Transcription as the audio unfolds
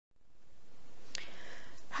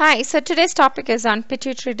Hi, so today's topic is on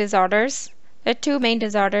pituitary disorders. There are two main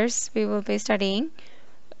disorders we will be studying: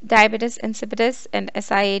 diabetes insipidus and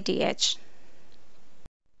SIADH.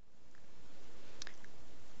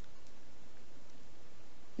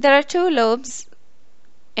 There are two lobes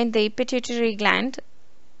in the pituitary gland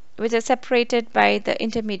which are separated by the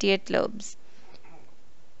intermediate lobes.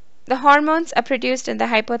 The hormones are produced in the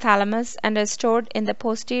hypothalamus and are stored in the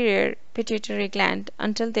posterior pituitary gland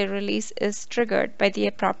until their release is triggered by the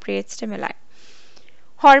appropriate stimuli.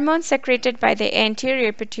 Hormones secreted by the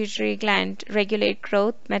anterior pituitary gland regulate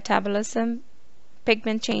growth, metabolism,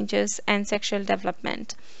 pigment changes, and sexual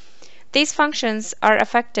development. These functions are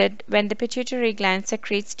affected when the pituitary gland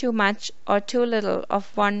secretes too much or too little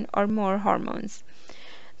of one or more hormones.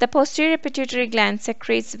 The posterior pituitary gland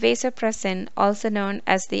secretes vasopressin, also known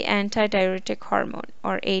as the antidiuretic hormone,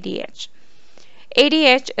 or ADH.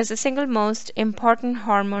 ADH is the single most important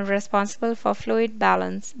hormone responsible for fluid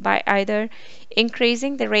balance by either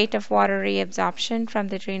increasing the rate of water reabsorption from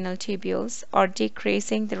the renal tubules or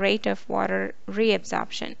decreasing the rate of water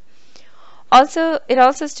reabsorption. It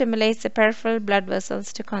also stimulates the peripheral blood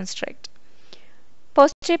vessels to constrict.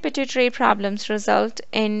 Posterior pituitary problems result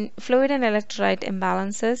in fluid and electrolyte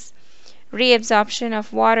imbalances. Reabsorption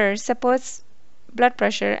of water supports blood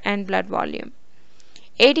pressure and blood volume.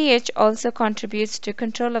 ADH also contributes to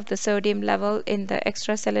control of the sodium level in the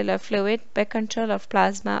extracellular fluid by control of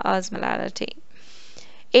plasma osmolality.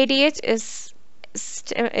 ADH is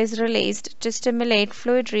released to stimulate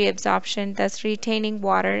fluid reabsorption, thus retaining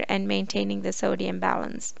water and maintaining the sodium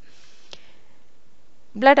balance.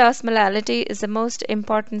 Blood osmolality is the most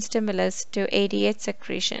important stimulus to ADH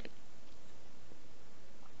secretion.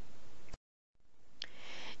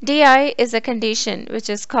 DI is a condition which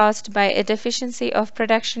is caused by a deficiency of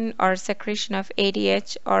production or secretion of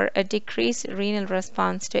ADH or a decreased renal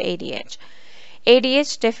response to ADH.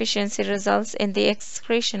 ADH deficiency results in the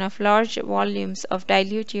excretion of large volumes of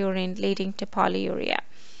dilute urine, leading to polyuria.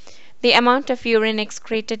 The amount of urine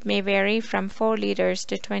excreted may vary from 4 liters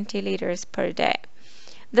to 20 liters per day.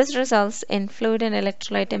 This results in fluid and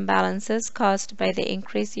electrolyte imbalances caused by the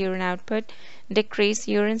increased urine output, decreased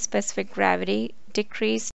urine-specific gravity,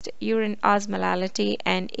 decreased urine osmolality,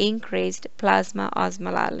 and increased plasma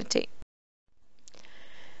osmolality.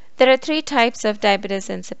 There are 3 types of diabetes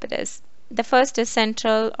insipidus. The first is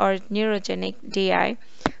central or neurogenic DI,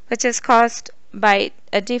 which is caused by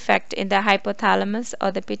a defect in the hypothalamus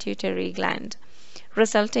or the pituitary gland,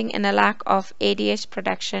 resulting in a lack of ADH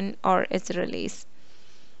production or its release.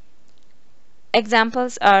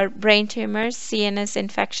 Examples are brain tumors, CNS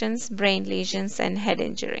infections, brain lesions, and head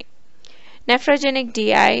injury. Nephrogenic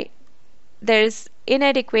DI, there is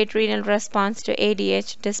inadequate renal response to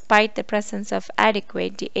ADH despite the presence of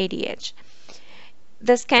adequate ADH.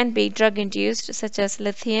 This can be drug-induced, such as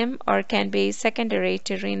lithium, or can be secondary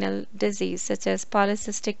to renal disease, such as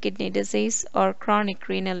polycystic kidney disease or chronic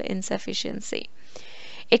renal insufficiency.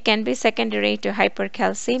 It can be secondary to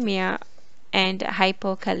hypercalcemia and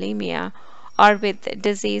hypokalemia, or with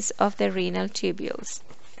disease of the renal tubules.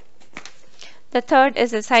 The third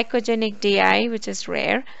is a psychogenic DI, which is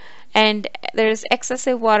rare, and there is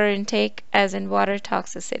excessive water intake, as in water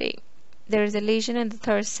toxicity. There is a lesion in the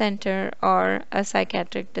thirst center or a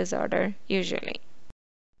psychiatric disorder usually.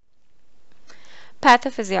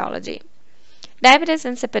 Pathophysiology. Diabetes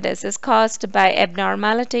insipidus is caused by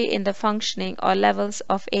abnormality in the functioning or levels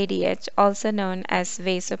of ADH, also known as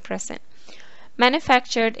vasopressin.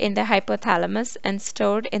 Manufactured in the hypothalamus and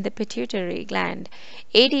stored in the pituitary gland,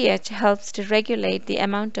 ADH helps to regulate the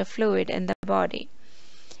amount of fluid in the body.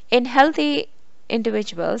 In healthy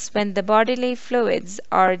individuals, when the bodily fluids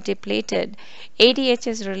are depleted, ADH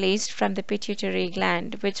is released from the pituitary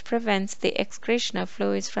gland, which prevents the excretion of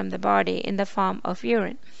fluids from the body in the form of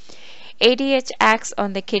urine. ADH acts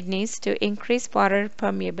on the kidneys to increase water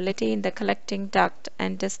permeability in the collecting duct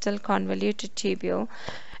and distal convoluted tubule,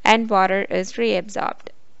 and water is reabsorbed.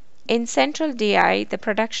 In central DI, the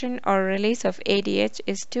production or release of ADH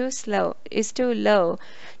is too low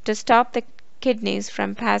to stop the kidneys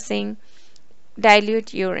from passing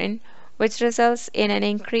dilute urine, which results in an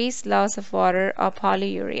increased loss of water or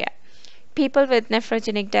polyuria. People with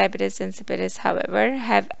nephrogenic diabetes insipidus, however,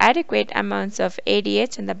 have adequate amounts of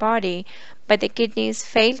ADH in the body, but the kidneys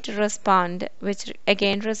fail to respond, which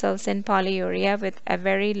again results in polyuria with a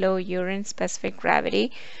very low urine-specific gravity,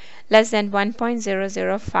 less than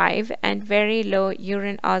 1.005, and very low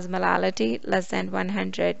urine osmolality, less than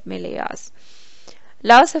 100 millios.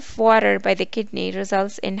 Loss of water by the kidney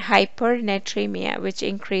results in hypernatremia, which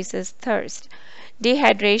increases thirst.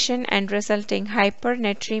 Dehydration and resulting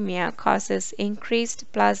hypernatremia causes increased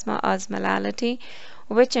plasma osmolality,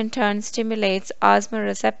 which in turn stimulates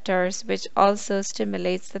osmoreceptors, which also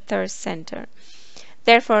stimulates the thirst center.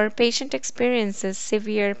 Therefore, patient experiences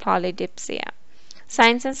severe polydipsia.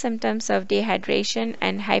 Signs and symptoms of dehydration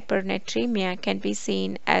and hypernatremia can be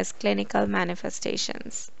seen as clinical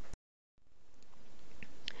manifestations.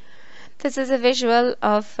 This is a visual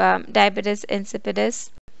of diabetes insipidus.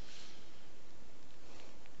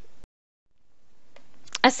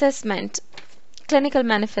 Assessment. Clinical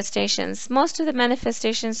manifestations. Most of the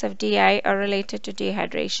manifestations of DI are related to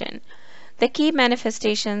dehydration. The key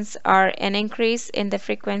manifestations are an increase in the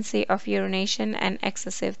frequency of urination and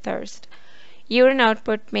excessive thirst. Urine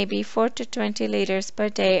output may be 4 to 20 liters per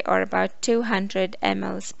day or about 200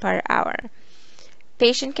 ml per hour.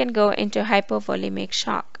 Patient can go into hypovolemic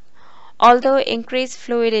shock. Although increased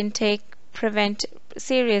fluid intake prevent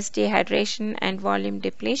serious dehydration and volume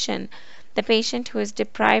depletion, the patient who is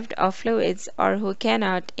deprived of fluids or who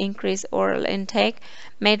cannot increase oral intake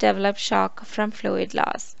may develop shock from fluid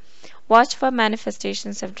loss. Watch for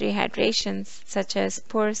manifestations of dehydration such as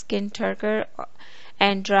poor skin turgor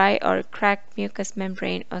and dry or cracked mucous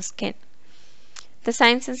membrane or skin. The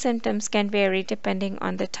signs and symptoms can vary depending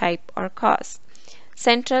on the type or cause.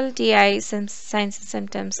 Central DI signs and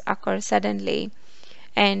symptoms occur suddenly,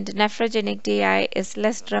 and nephrogenic DI is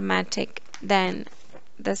less dramatic than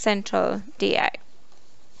the central DI.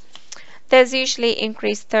 There's usually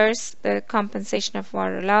increased thirst, the compensation of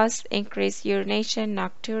water loss, increased urination,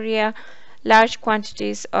 nocturia, large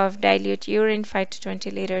quantities of dilute urine 5 to 20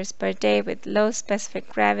 liters per day with low specific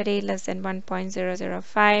gravity less than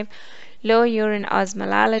 1.005, low urine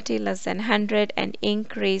osmolality less than 100, and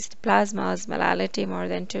increased plasma osmolality more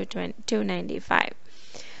than 295.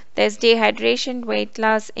 There's dehydration, weight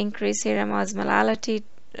loss, increased serum osmolality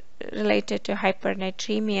related to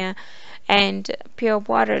hypernatremia, and pure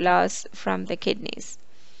water loss from the kidneys.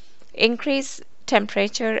 Increased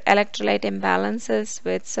temperature, electrolyte imbalances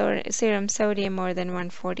with serum sodium more than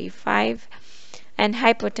 145, and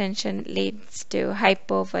hypotension leads to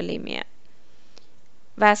hypovolemia.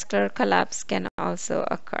 Vascular collapse can also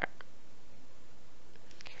occur.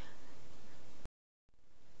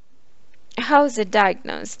 How is it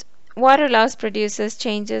diagnosed? Water loss produces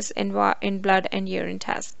changes in blood and urine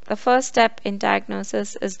tests. The first step in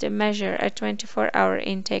diagnosis is to measure a 24-hour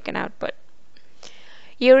intake and output.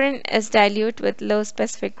 Urine is dilute with low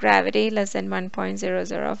specific gravity less than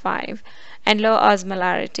 1.005 and low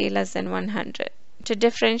osmolarity less than 100. To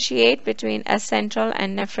differentiate between a central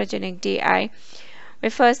and nephrogenic DI, we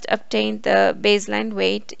first obtain the baseline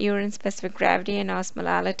weight, urine specific gravity, and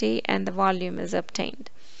osmolality, and the volume is obtained.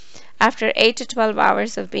 After 8 to 12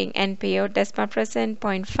 hours of being NPO, desmopressin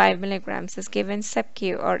 0.5 milligrams is given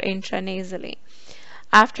sub-Q or intranasally.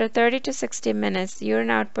 After 30 to 60 minutes, urine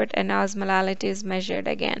output and osmolality is measured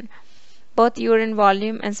again. Both urine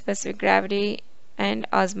volume and specific gravity and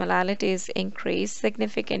osmolality is increased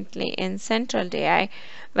significantly in central DI,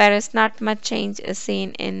 whereas not much change is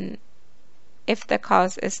seen if the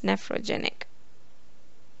cause is nephrogenic.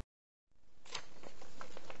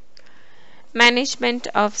 Management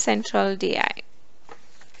of central DI.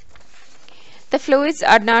 The fluids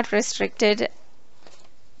are not restricted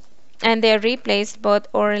and they are replaced both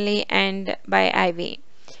orally and by IV.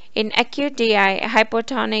 In acute DI,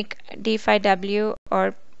 hypotonic D5W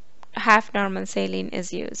or half normal saline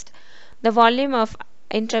is used. The volume of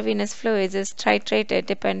intravenous fluids is titrated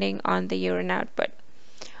depending on the urine output.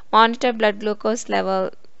 Monitor blood glucose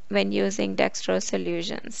level when using dextrose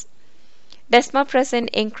solutions. Desmopressin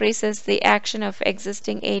increases the action of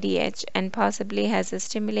existing ADH and possibly has a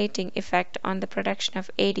stimulating effect on the production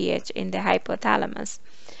of ADH in the hypothalamus.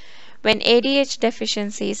 When ADH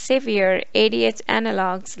deficiency is severe, ADH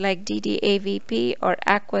analogs like DDAVP or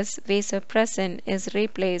aqueous vasopressin is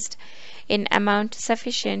replaced in amount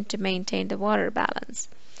sufficient to maintain the water balance.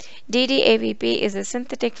 DDAVP is a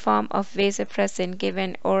synthetic form of vasopressin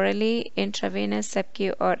given orally, intravenous,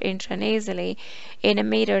 sub-Q, or intranasally in a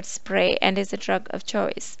metered spray and is a drug of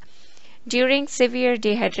choice. During severe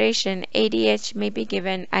dehydration, ADH may be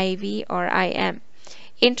given IV or IM.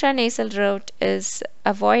 Intranasal route is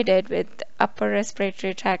avoided with upper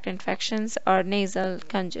respiratory tract infections or nasal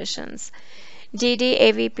congestions.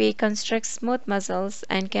 DDAVP constricts smooth muscles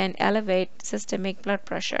and can elevate systemic blood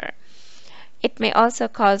pressure. It may also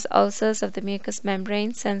cause ulcers of the mucous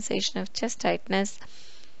membrane, sensation of chest tightness.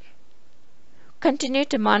 Continue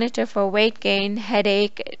to monitor for weight gain,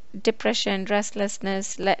 headache, depression,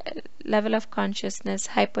 restlessness, level of consciousness,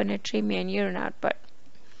 hyponatremia, and urine output.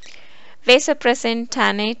 Vasopressin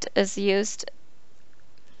tannate is used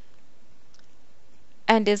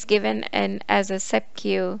and is given as a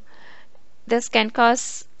sub-Q. This can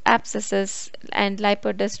cause abscesses and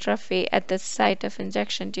lipodystrophy at the site of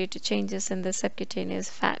injection due to changes in the subcutaneous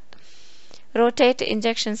fat. Rotate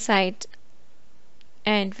injection site,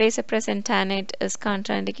 and vasopressin tannate is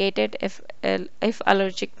contraindicated if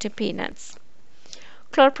allergic to peanuts.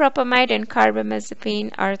 Chlorpropamide and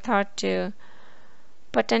carbamazepine are thought to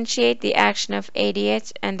potentiate the action of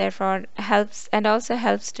ADH and therefore also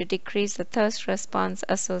helps to decrease the thirst response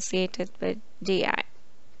associated with DI.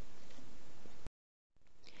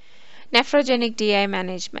 Nephrogenic DI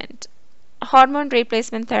management. Hormone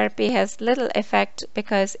replacement therapy has little effect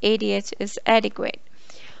because ADH is adequate.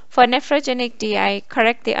 For nephrogenic DI,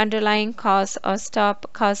 correct the underlying cause or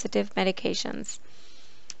stop causative medications.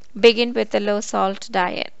 Begin with a low-salt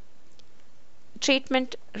diet.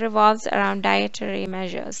 Treatment revolves around dietary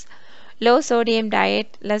measures. Low-sodium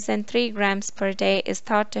diet, less than 3 grams per day, is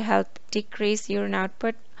thought to help decrease urine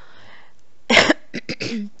output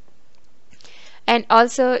and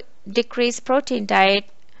also decrease protein diet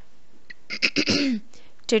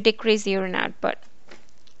to decrease urine output.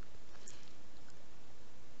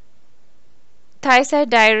 Thiazide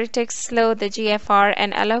diuretics slow the GFR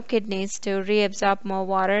and allow kidneys to reabsorb more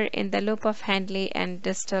water in the loop of Handley and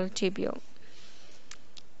distal tubule.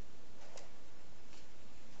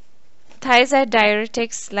 Thiazide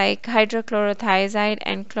diuretics like hydrochlorothiazide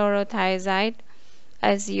and chlorothiazide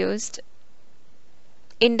is used.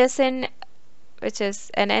 Indocin, which is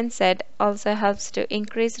an NSAID, also helps to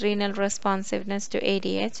increase renal responsiveness to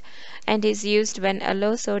ADH and is used when a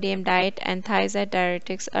low sodium diet and thiazide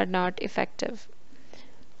diuretics are not effective.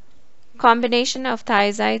 Combination of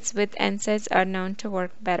thiazides with NSAIDs are known to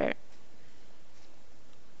work better.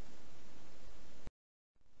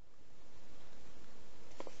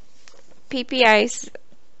 PPIs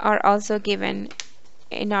are also given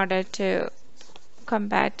in order to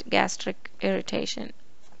combat gastric irritation.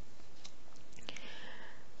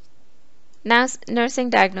 Now, nursing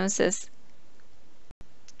diagnosis.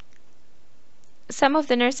 Some of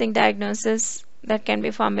the nursing diagnoses that can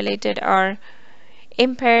be formulated are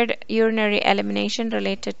impaired urinary elimination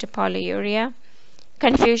related to polyuria,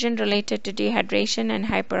 confusion related to dehydration and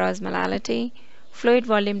hyperosmolality, fluid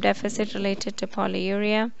volume deficit related to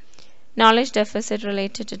polyuria, knowledge deficit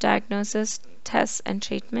related to diagnosis, tests, and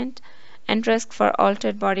treatment, and risk for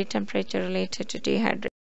altered body temperature related to dehydration.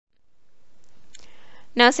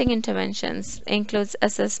 Nursing interventions includes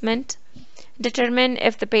assessment, determine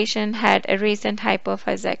if the patient had a recent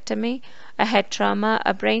hypophysectomy, a head trauma,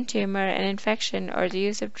 a brain tumor, an infection, or the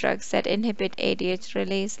use of drugs that inhibit ADH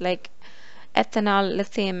release like ethanol,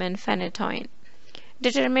 lithium, and phenytoin.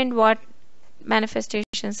 Determine what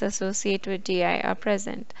manifestations associated with DI are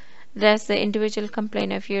present. Does the individual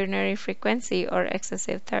complain of urinary frequency or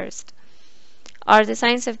excessive thirst? Are the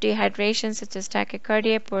signs of dehydration such as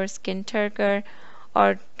tachycardia, poor skin turgor,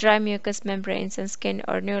 or dry mucous membranes and skin,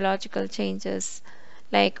 or neurological changes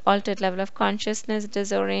like altered level of consciousness,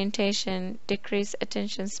 disorientation, decreased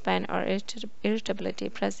attention span, or irritability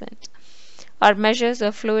present? Are measures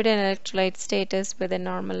of fluid and electrolyte status within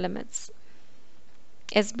normal limits?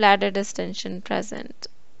 Is bladder distension present?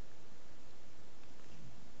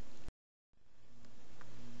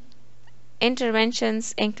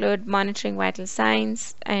 Interventions include monitoring vital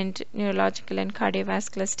signs and neurological and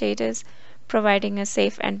cardiovascular status, providing a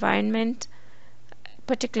safe environment,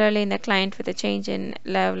 particularly in the client with a change in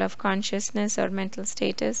level of consciousness or mental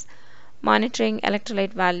status, monitoring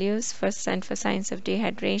electrolyte values for signs of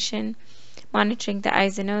dehydration, monitoring the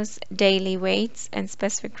isonos, daily weights, and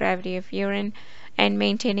specific gravity of urine, and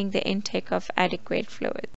maintaining the intake of adequate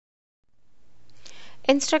fluid.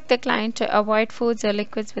 Instruct the client to avoid foods or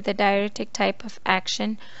liquids with a diuretic type of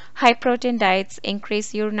action. High protein diets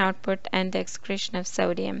increase urine output and the excretion of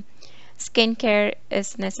sodium. Skin care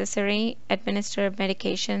is necessary. Administer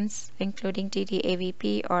medications including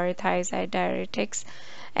DDAVP or thiazide diuretics,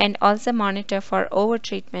 and also monitor for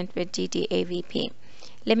overtreatment with DDAVP.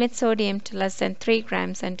 Limit sodium to less than 3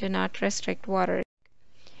 grams and do not restrict water.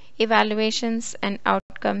 Evaluations and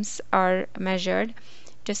outcomes are measured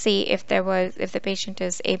to see if the patient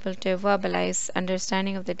is able to verbalize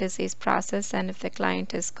understanding of the disease process and if the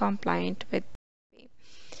client is compliant with.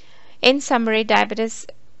 In summary, diabetes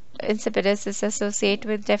insipidus is associated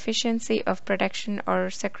with deficiency of production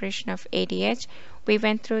or secretion of ADH. We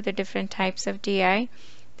went through the different types of DI,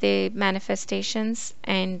 the manifestations,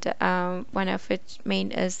 and one of which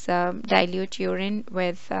main is dilute urine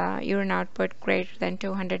with urine output greater than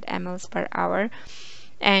 200 mL per hour.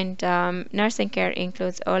 And nursing care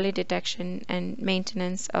includes early detection and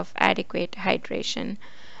maintenance of adequate hydration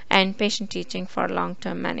and patient teaching for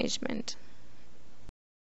long-term management.